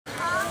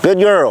Good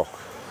girl.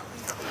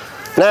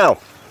 Now,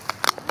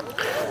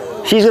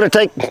 she's gonna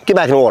get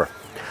back in the water.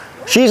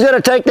 She's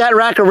gonna take that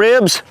rack of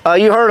ribs.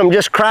 You heard them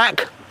just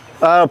crack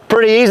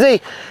pretty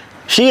easy.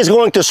 She is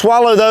going to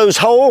swallow those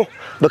whole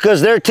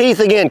because their teeth,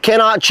 again,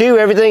 cannot chew.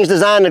 Everything's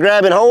designed to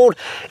grab and hold.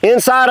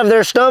 Inside of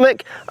their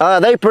stomach,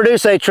 they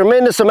produce a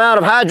tremendous amount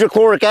of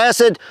hydrochloric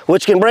acid,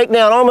 which can break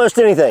down almost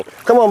anything.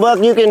 Come on,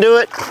 Buck, you can do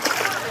it.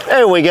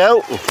 There we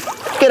go.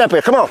 Get up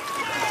here, come on.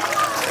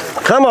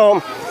 Come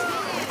on.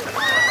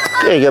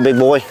 There you go, big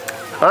boy.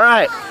 All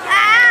right.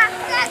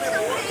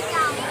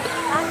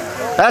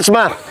 That's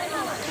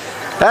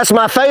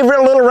my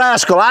favorite little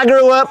rascal. I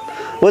grew up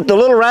with the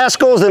Little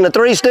Rascals and the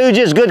Three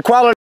Stooges, good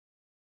quality.